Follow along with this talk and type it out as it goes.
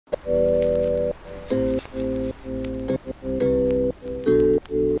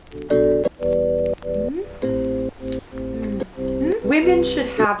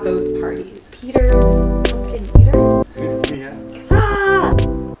have those parties. Peter, pumpkin eater? Yeah. Ah!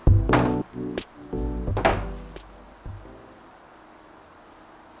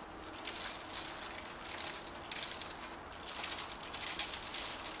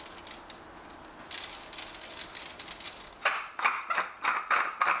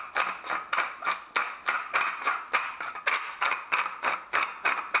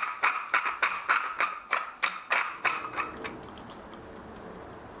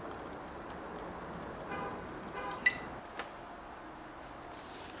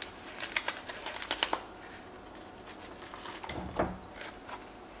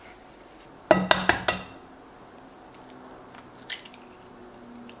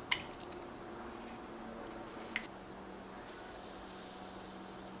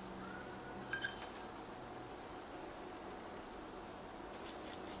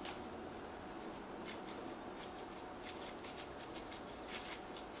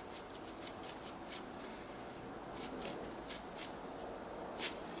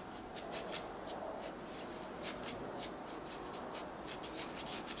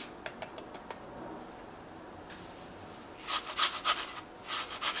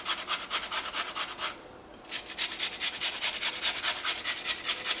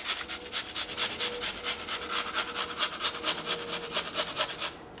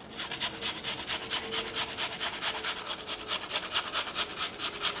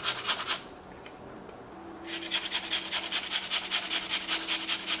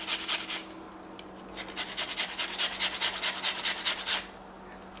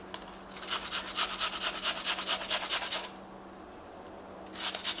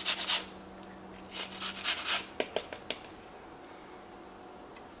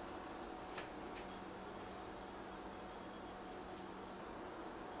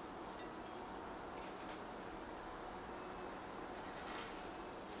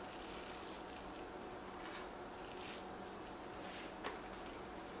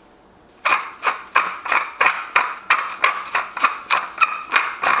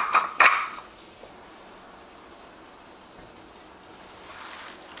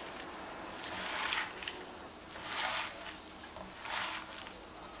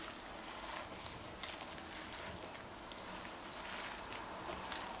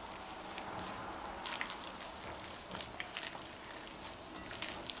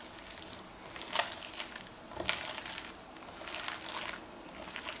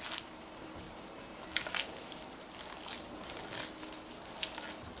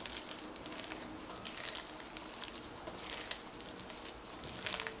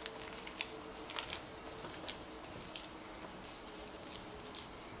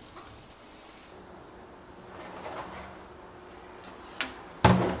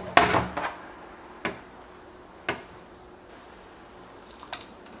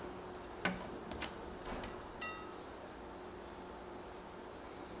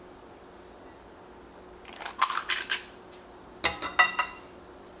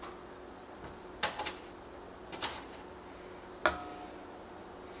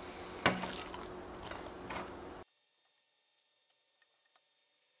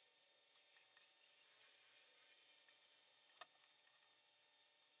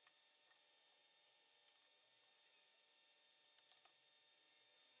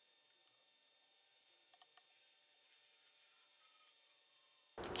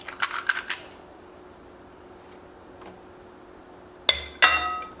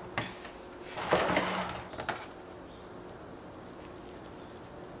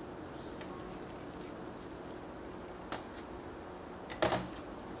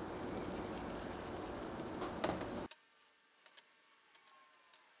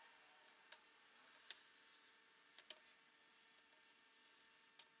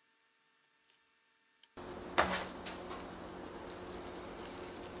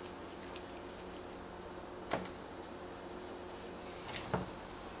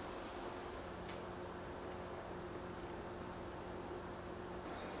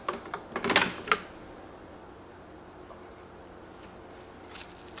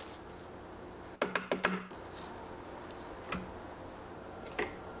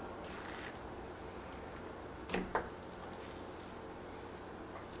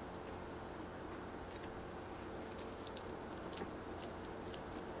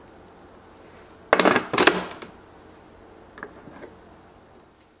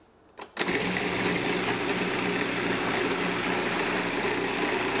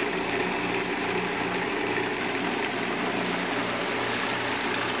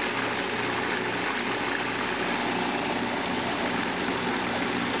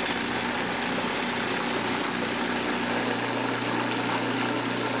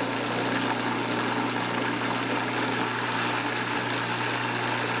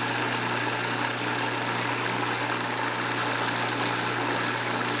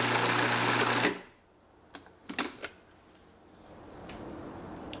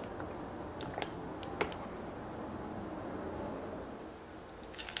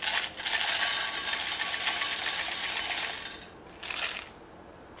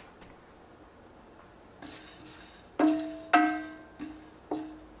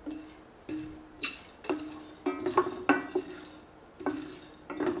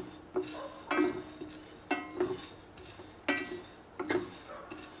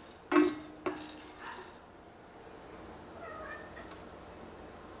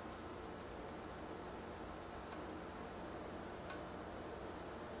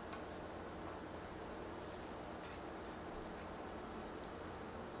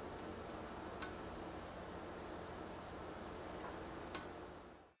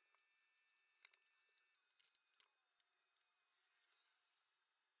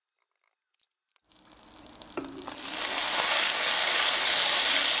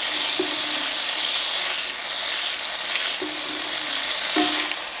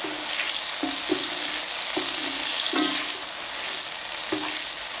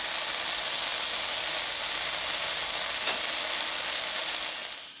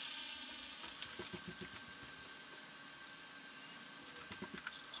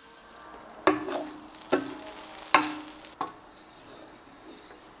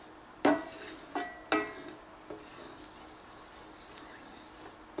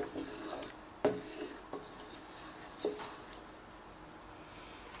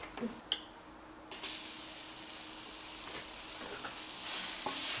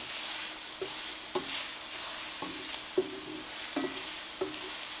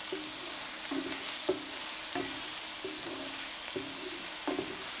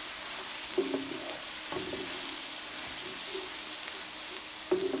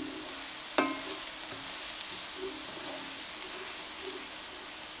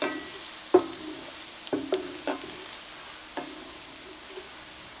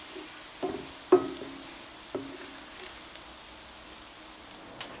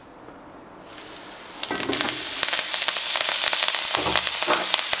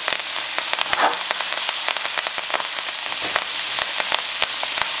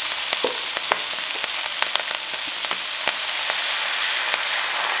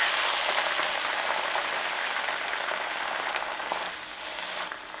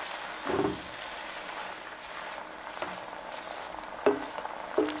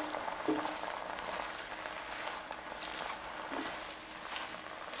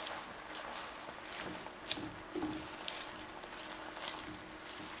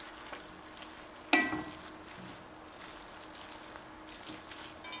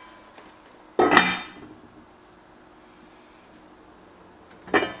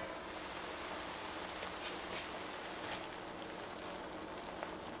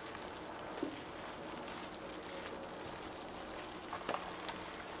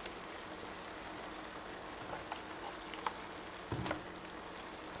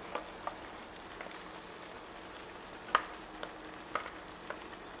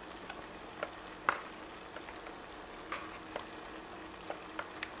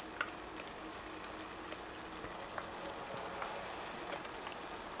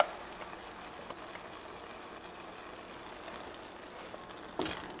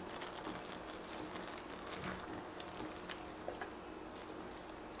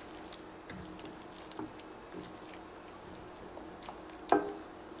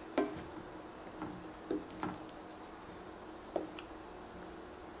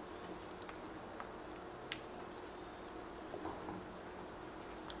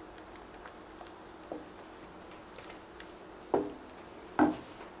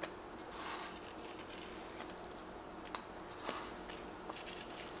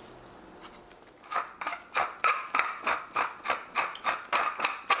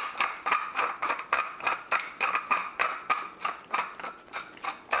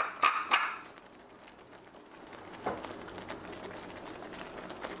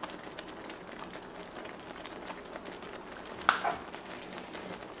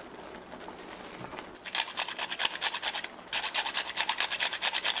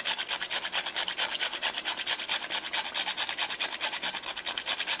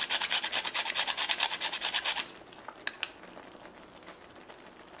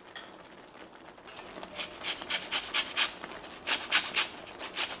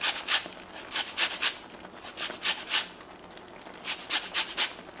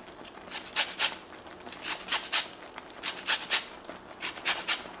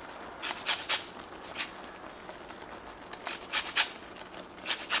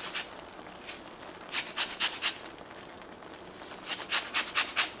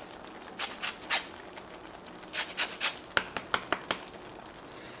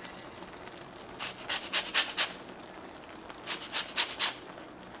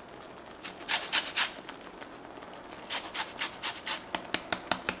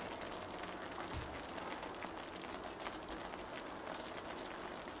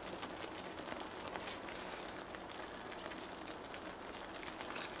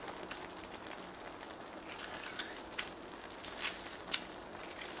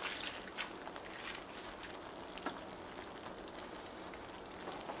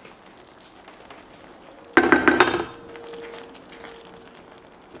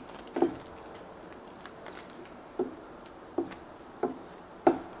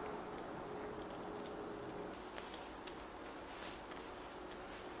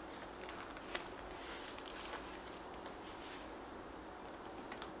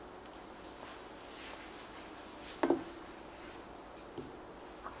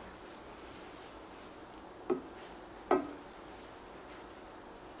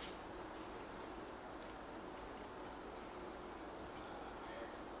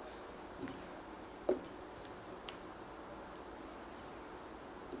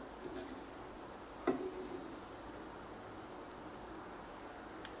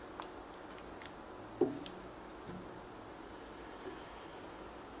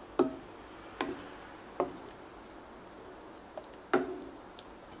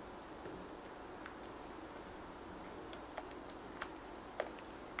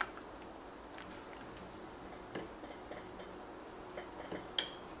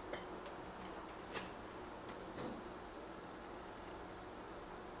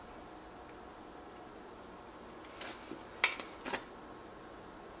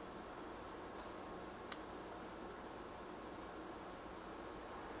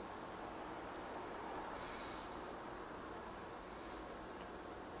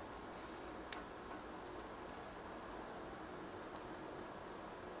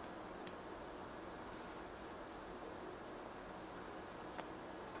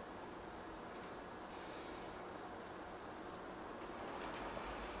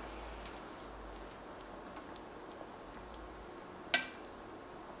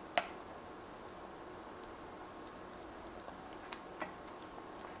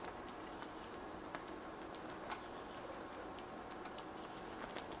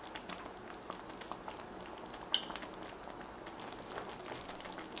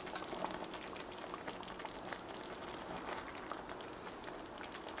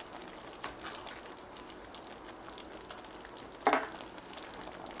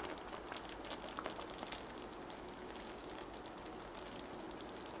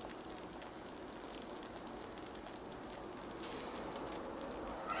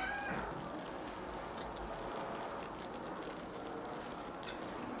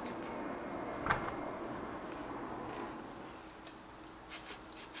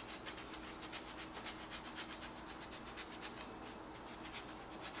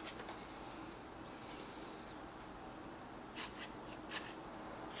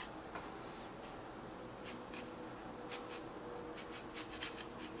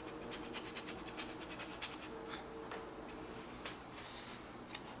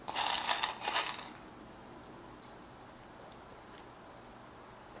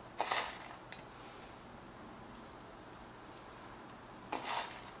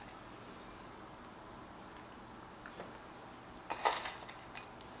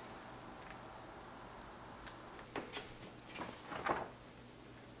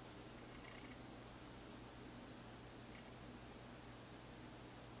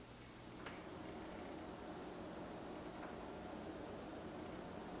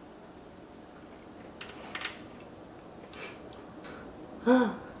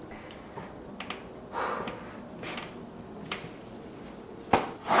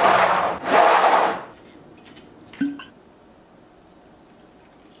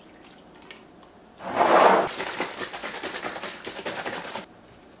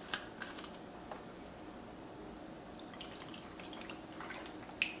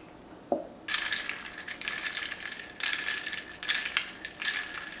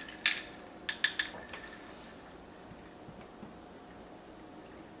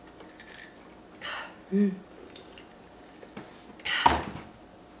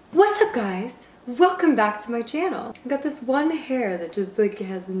 What's up, guys? Welcome back to my channel. I've got this one hair that just like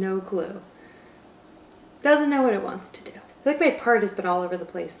has no clue. Doesn't know what it wants to do. I feel like my part has been all over the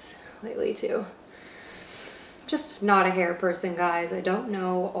place lately too. Just not a hair person, guys. I don't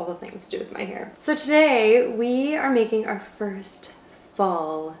know all the things to do with my hair. So today we are making our first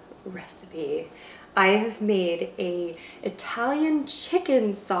fall recipe. I have made a Italian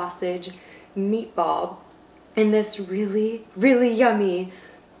chicken sausage meatball in this really, really yummy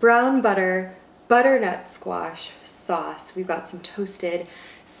brown butter butternut squash sauce. We've got some toasted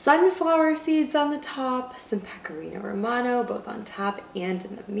sunflower seeds on the top, some Pecorino Romano both on top and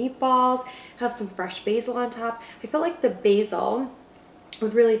in the meatballs. Have some fresh basil on top. I felt like the basil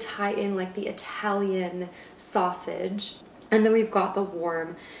would really tie in like the Italian sausage. And then we've got the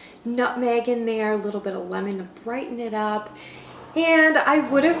warm nutmeg in there, a little bit of lemon to brighten it up. And I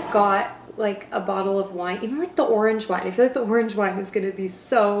would have got like a bottle of wine, even like the orange wine. I feel like the orange wine is gonna be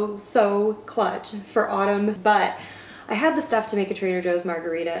so clutch for autumn, but I had the stuff to make a Trader Joe's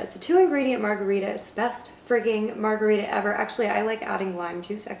margarita. It's a 2-ingredient margarita. It's best frigging margarita ever. Actually, I like adding lime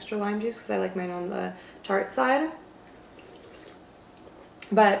juice, extra lime juice, because I like mine on the tart side.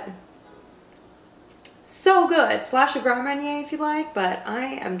 But so good. Splash of Grand Marnier if you like, but I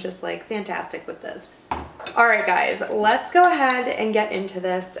am just like fantastic with this. All right, guys, let's go ahead and get into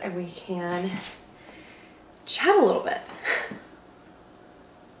this and we can chat a little bit.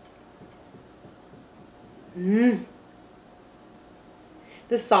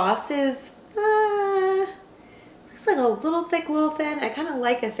 The sauce is, looks like a little thick, little thin. I kind of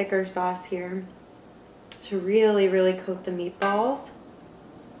like a thicker sauce here to really, really coat the meatballs.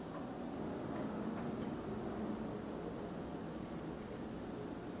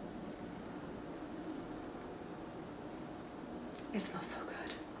 It smells so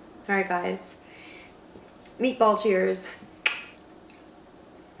good. All right, guys, meatball cheers.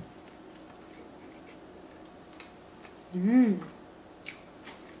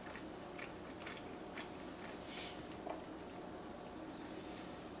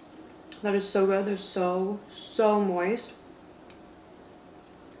 That is so good. They're so moist.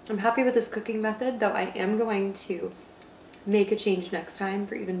 I'm happy with this cooking method, though I am going to make a change next time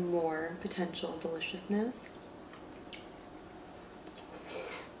for even more potential deliciousness.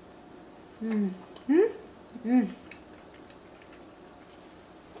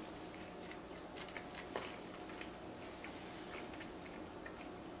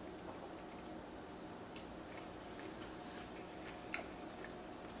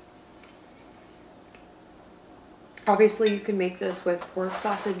 Obviously, you can make this with pork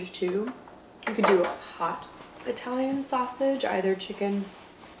sausage too. You could do a hot Italian sausage, either chicken.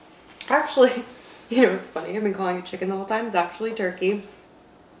 Actually, you know, it's funny. I've been calling it chicken the whole time. It's actually turkey.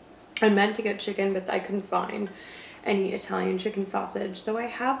 I meant to get chicken, but I couldn't find any Italian chicken sausage, though I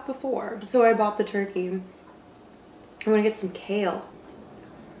have before. So I bought the turkey. I'm gonna get some kale.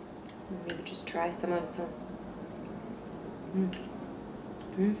 Maybe just try some of its own.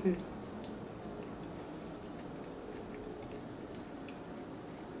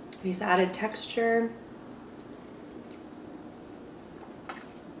 Nice added texture.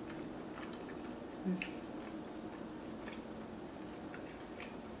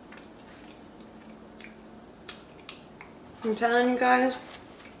 I'm telling you guys,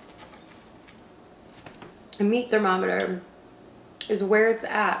 a meat thermometer is where it's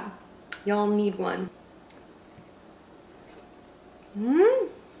at. Y'all need one.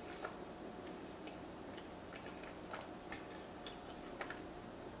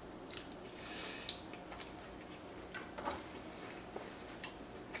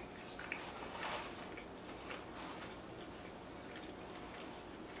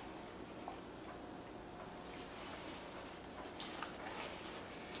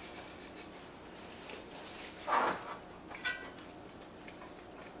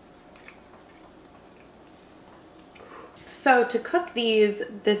 So to cook these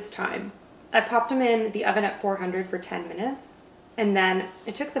this time, I popped them in the oven at 400 for 10 minutes. And then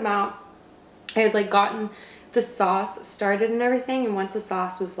I took them out. I had like gotten the sauce started and everything. And once the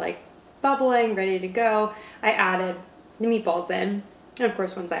sauce was like bubbling, ready to go, I added the meatballs in. And of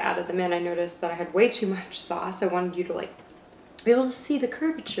course, once I added them in, I noticed that I had way too much sauce. I wanted you to like be able to see the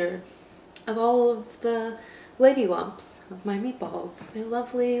curvature of all of the lady lumps of my meatballs, my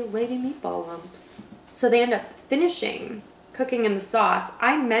lovely lady meatball lumps. So they end up finishing cooking in the sauce.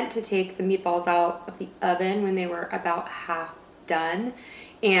 I meant to take the meatballs out of the oven when they were about half done,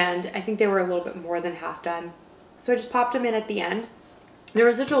 and I think they were a little bit more than half done. So I just popped them in at the end. The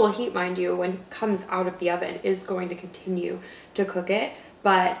residual heat, mind you, when it comes out of the oven is going to continue to cook it,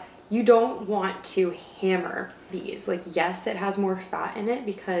 but you don't want to hammer these. Like, yes, it has more fat in it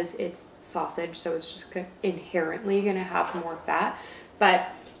because it's sausage, so it's just inherently gonna have more fat, but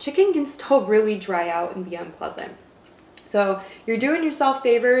chicken can still really dry out and be unpleasant. So you're doing yourself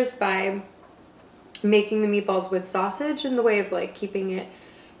favors by making the meatballs with sausage in the way of like keeping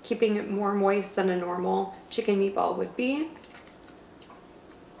it more moist than a normal chicken meatball would be.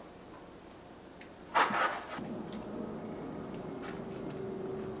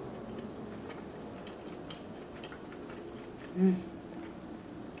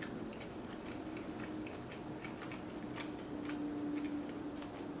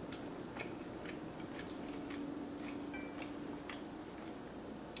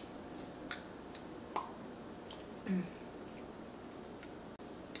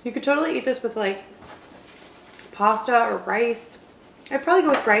 You could totally eat this with like pasta or rice. I'd probably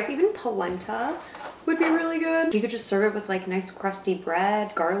go with rice. Even polenta would be really good. You could just serve it with like nice crusty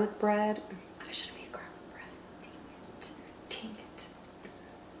bread, garlic bread. I should have made garlic bread. Dang it.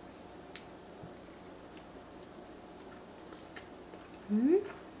 Dang it.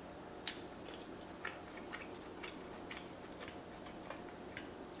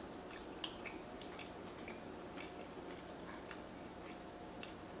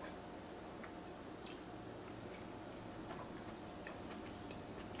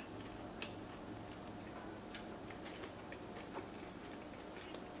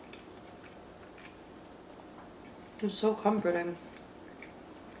 It's so comforting.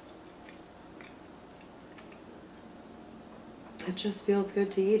 It just feels good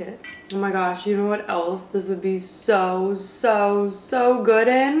to eat it. Oh my gosh, you know what else this would be so good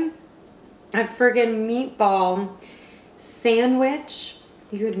in? A friggin' meatball sandwich.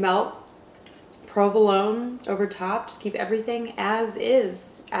 You could melt provolone over top, just keep everything as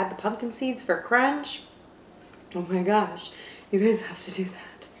is. Add the pumpkin seeds for crunch. Oh my gosh, you guys have to do that.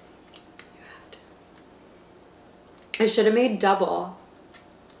 I should have made double.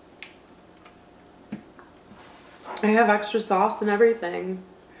 I have extra sauce and everything.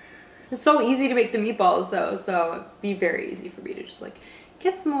 It's so easy to make the meatballs though, so it'd be very easy for me to just like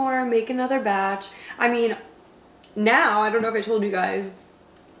get some more, make another batch. I mean, now, I don't know if I told you guys,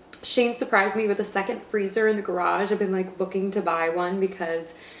 Shane surprised me with a second freezer in the garage. I've been like looking to buy one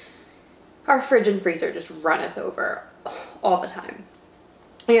because our fridge and freezer just runneth over all the time.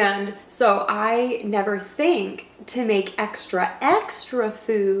 And so I never think to make extra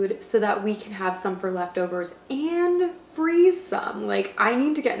food so that we can have some for leftovers and freeze some. Like, I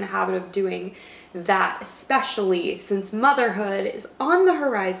need to get in the habit of doing that, especially since motherhood is on the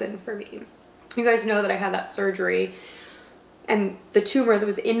horizon for me. You guys know that I had that surgery and the tumor that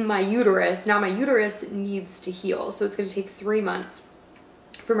was in my uterus. Now my uterus needs to heal. So it's going to take 3 months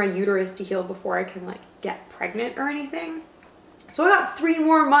for my uterus to heal before I can like get pregnant or anything. So I got 3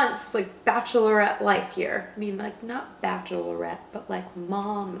 more months of like bachelorette life here. I mean, like not bachelorette, but like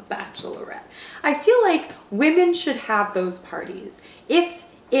mom bachelorette. I feel like women should have those parties. If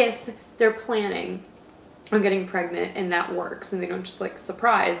they're planning on getting pregnant and that works and they don't just like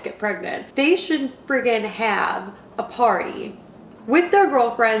surprise get pregnant, they should friggin' have a party with their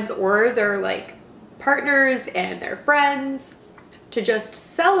girlfriends or their like partners and their friends to just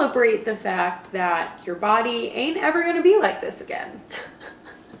celebrate the fact that your body ain't ever gonna be like this again.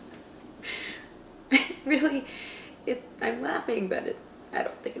 Really, I'm laughing, but I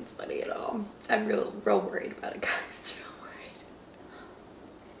don't think it's funny at all. I'm real worried about it, guys.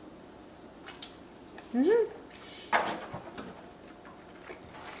 Real worried.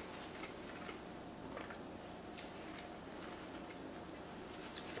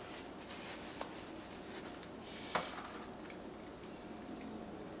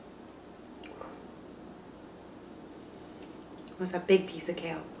 Was a big piece of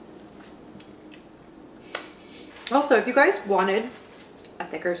kale. Also, if you guys wanted a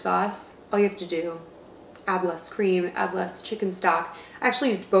thicker sauce, all you have to do, add less cream, add less chicken stock. I actually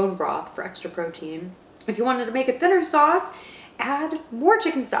used bone broth for extra protein. If you wanted to make a thinner sauce, add more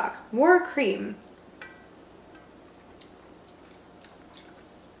chicken stock, more cream.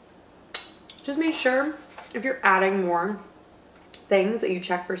 Just make sure if you're adding more things that you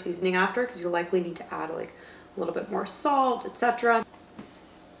check for seasoning after, because you'll likely need to add like a little bit more salt, etc.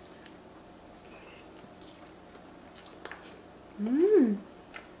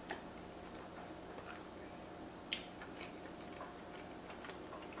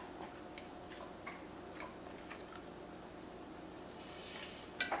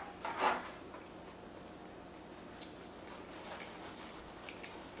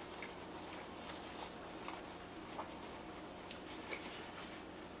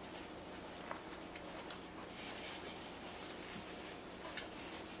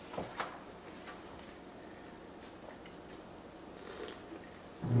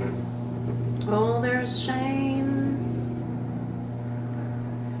 there's shame.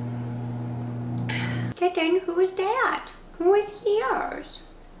 Kitten, who is that? Who is yours?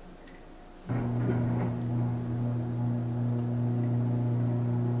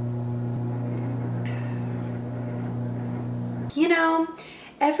 You know,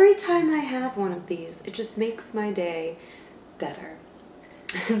 every time I have one of these, it just makes my day better.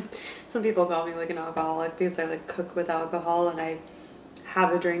 Some people call me like an alcoholic because I like cook with alcohol and I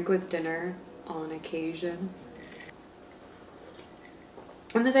have a drink with dinner on occasion.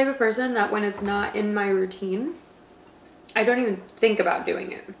 I'm the type of person that when it's not in my routine, I don't even think about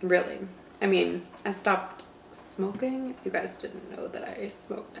doing it, really. I mean, I stopped smoking. If you guys didn't know that I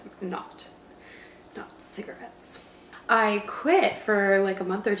smoked, not cigarettes. I quit for like a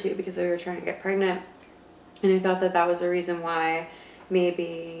month or two because I was trying to get pregnant, and I thought that that was the reason why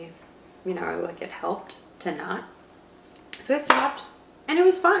maybe, you know, like it helped to not. So I stopped and it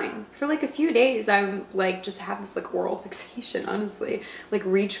was fine. For like a few days I'm like just have this like oral fixation, honestly. Like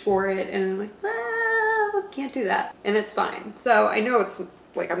reach for it and I'm like, ah, can't do that. And it's fine. So I know it's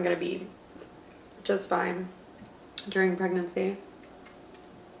like I'm gonna be just fine during pregnancy.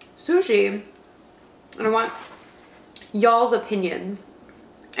 Sushi, and I want y'all's opinions.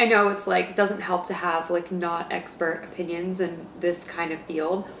 I know it's like doesn't help to have like not expert opinions in this kind of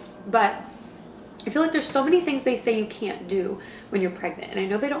field, but I feel like there's so many things they say you can't do when you're pregnant. And I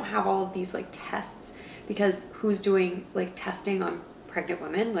know they don't have all of these like tests because who's doing like testing on pregnant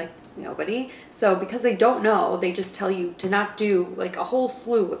women? Like nobody. So because they don't know, they just tell you to not do like a whole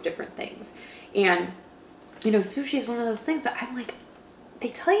slew of different things. And you know, sushi is one of those things, but I'm like, they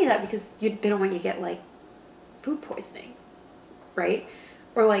tell you that because they don't want you to get like food poisoning, right?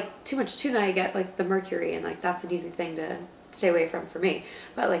 Or like too much tuna, I get like the mercury, and like that's an easy thing to stay away from for me.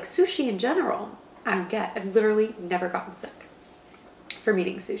 But like sushi in general, I don't get. I've literally never gotten sick from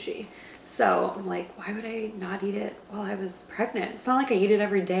eating sushi. So I'm like, why would I not eat it while I was pregnant? It's not like I eat it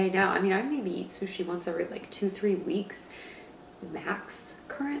every day now. I mean, I maybe eat sushi once every like 2-3 weeks max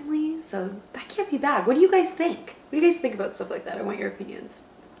currently. So that can't be bad. What do you guys think? What do you guys think about stuff like that? I want your opinions.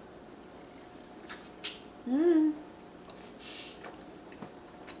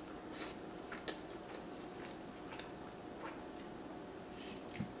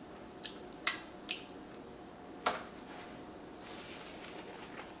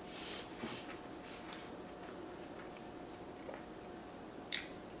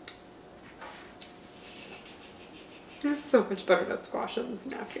 There's so much butternut squash in this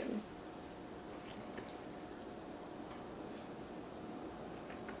napkin.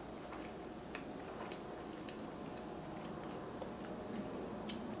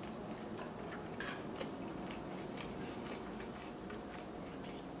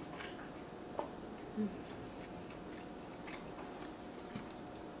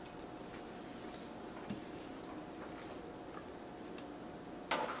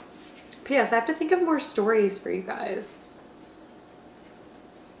 P.S. I have to think of more stories for you guys.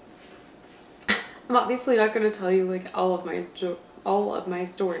 I'm obviously not going to tell you like all of my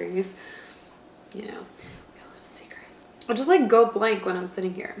stories. You know, we all have secrets. I'll just like go blank when I'm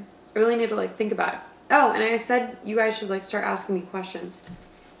sitting here. I really need to like think about it. Oh, and I said you guys should like start asking me questions.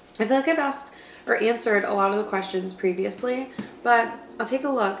 I feel like I've asked or answered a lot of the questions previously, but I'll take a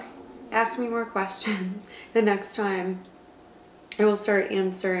look. Ask me more questions. The next time I will start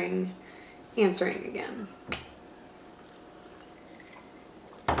answering again.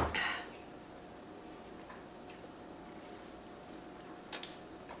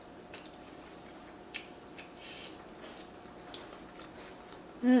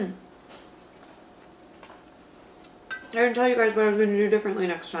 I didn't tell you guys what I was going to do differently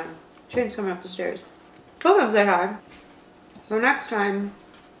next time. Shane's coming up the stairs. Tell them say hi. So next time,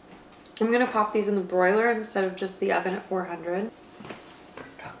 I'm going to pop these in the broiler instead of just the oven at 400.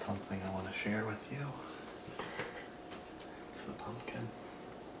 Got something I want to share with you. It's the pumpkin.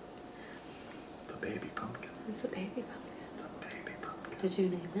 The baby pumpkin. It's a baby pumpkin. It's a baby pumpkin. Did you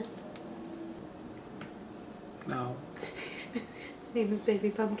name it? No. Its name is Baby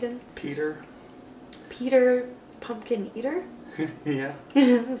Pumpkin. Peter. Peter Pumpkin Eater? Yeah.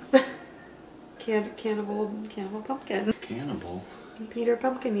 Cannibal pumpkin. Cannibal? Peter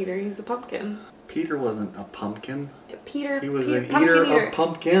Pumpkin Eater. He's a pumpkin. Peter wasn't a pumpkin. Peter. He was Peter, an eater of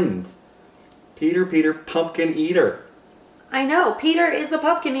pumpkins. Peter Pumpkin Eater. I know. Peter is a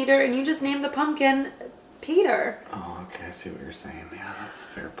pumpkin eater, and you just named the pumpkin Peter. Oh, okay. I see what you're saying. Yeah, that's a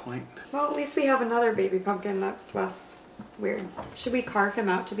fair point. Well, at least we have another baby pumpkin that's less weird. Should we carve him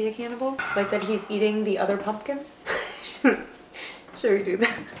out to be a cannibal? Like that he's eating the other pumpkin? Should we do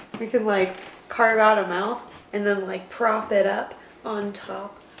that? We can like carve out a mouth and then like prop it up on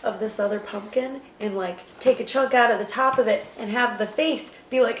top of this other pumpkin and like take a chunk out of the top of it and have the face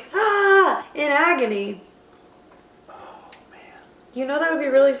be like, ah, in agony. Oh man. You know that would be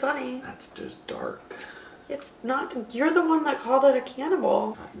really funny. That's just dark. It's not, you're the one that called it a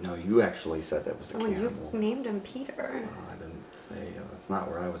cannibal. No, you actually said that was a cannibal. You named him Peter. I didn't say, that's not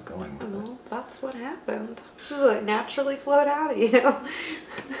where I was going with Well, it. that's what happened. It's just like naturally flowed out of you. Well,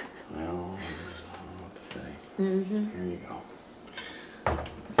 I don't know what to say. Here you go.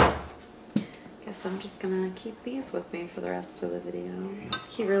 Guess I'm just gonna keep these with me for the rest of the video.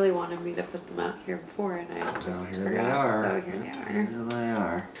 He really wanted me to put them out here before and I just forgot. So here they are. Here they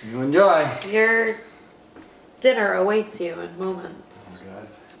are. You enjoy. Your dinner awaits you in moments. Good.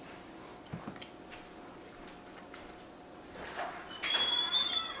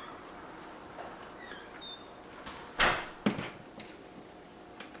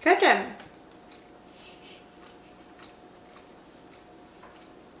 Kitchen.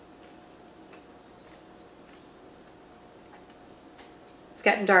 It's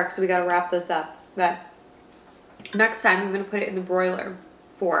getting dark, so we gotta wrap this up. But next time I'm gonna put it in the broiler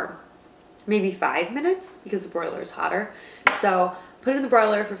for maybe 5 minutes because the broiler is hotter. So put it in the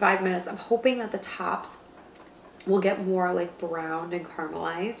broiler for 5 minutes. I'm hoping that the tops will get more like browned and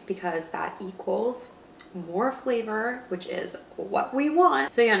caramelized because that equals more flavor, which is what we want.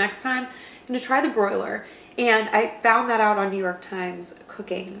 So yeah, next time I'm gonna try the broiler. And I found that out on New York Times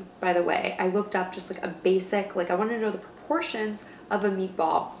Cooking, by the way. I looked up just like a basic, like I wanted to know the proportions of a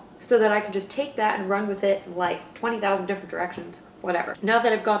meatball so that I could just take that and run with it in like 20,000 different directions, whatever. Now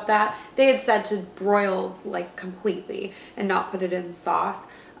that I've got that, they had said to broil like completely and not put it in sauce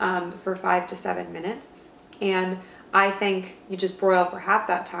for 5 to 7 minutes. And I think you just broil for half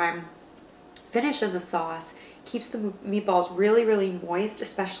that time, finish in the sauce, keeps the meatballs really, really moist,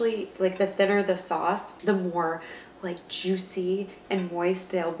 especially like the thinner the sauce, the more like juicy and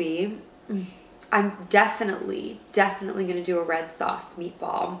moist they'll be. I'm definitely gonna do a red sauce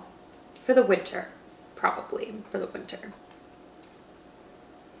meatball for the winter, probably for the winter.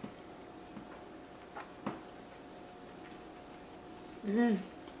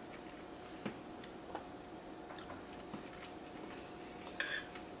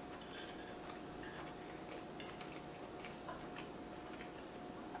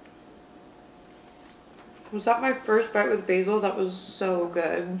 Was that my first bite with basil? That was so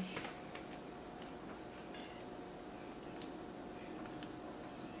good.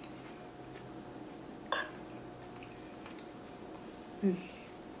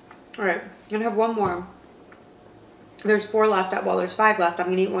 All right, I'm gonna have one more. There's 4 left. Well, there's 5 left. I'm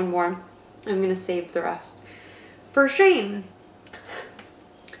gonna eat one more. I'm gonna save the rest for Shane.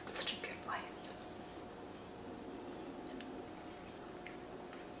 I'm such a good wife.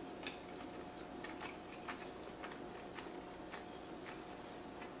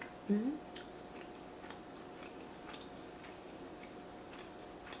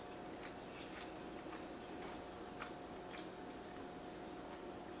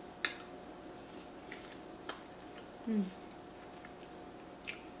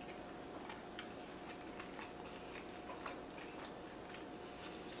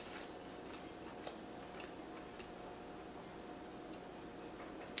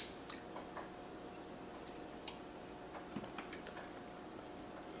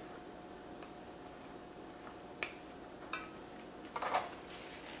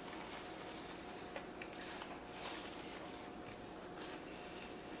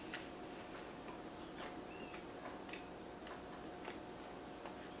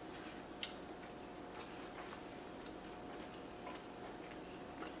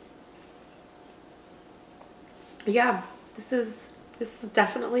 Yeah, this is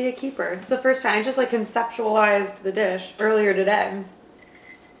definitely a keeper. It's the first time I just like conceptualized the dish earlier today.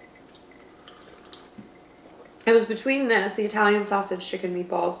 It was between this, the Italian sausage chicken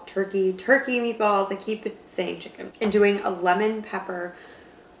meatballs, turkey meatballs, I keep saying chicken, and doing a lemon pepper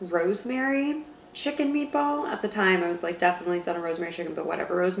rosemary chicken meatball. At the time I was like definitely said a rosemary chicken, but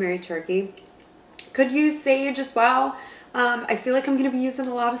whatever, rosemary turkey. Could use sage as well. I feel like I'm going to be using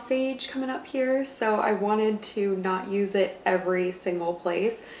a lot of sage coming up here, so I wanted to not use it every single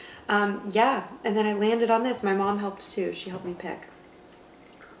place. Yeah, and then I landed on this. My mom helped too. She helped me pick.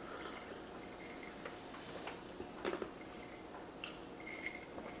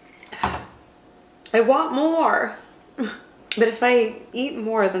 I want more, but if I eat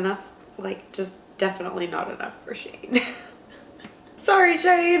more, then that's like just definitely not enough for Shane. Sorry,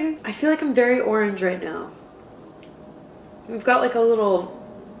 Shane. I feel like I'm very orange right now. We've got like a little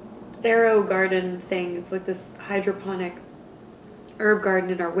arrow garden thing. It's like this hydroponic herb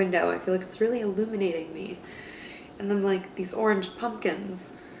garden in our window. I feel like it's really illuminating me. And then like these orange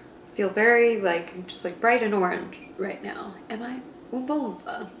pumpkins. Feel very like, just like bright and orange right now. Am I? Oompa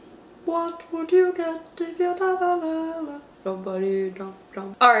Loompa. What would you get if you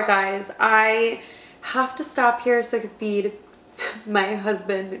Alright guys, I have to stop here so I can feed my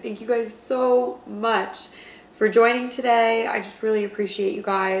husband. Thank you guys so much for joining today. I just really appreciate you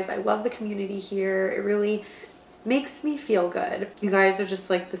guys. I love the community here. It really makes me feel good. You guys are just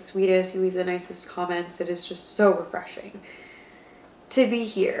like the sweetest. You leave the nicest comments. It is just so refreshing to be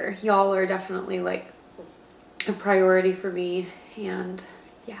here. Y'all are definitely like a priority for me, and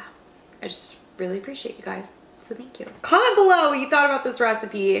yeah, I just really appreciate you guys. So thank you. Comment below what you thought about this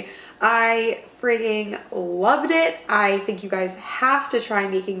recipe. I frigging loved it. I think you guys have to try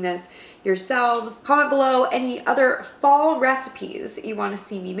making this yourselves. Comment below any other fall recipes you want to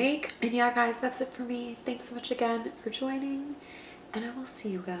see me make. And yeah guys, that's it for me. Thanks so much again for joining, and I will see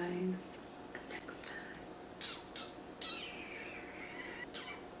you guys next time.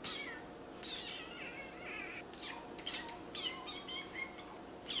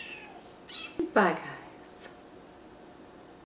 Bye guys.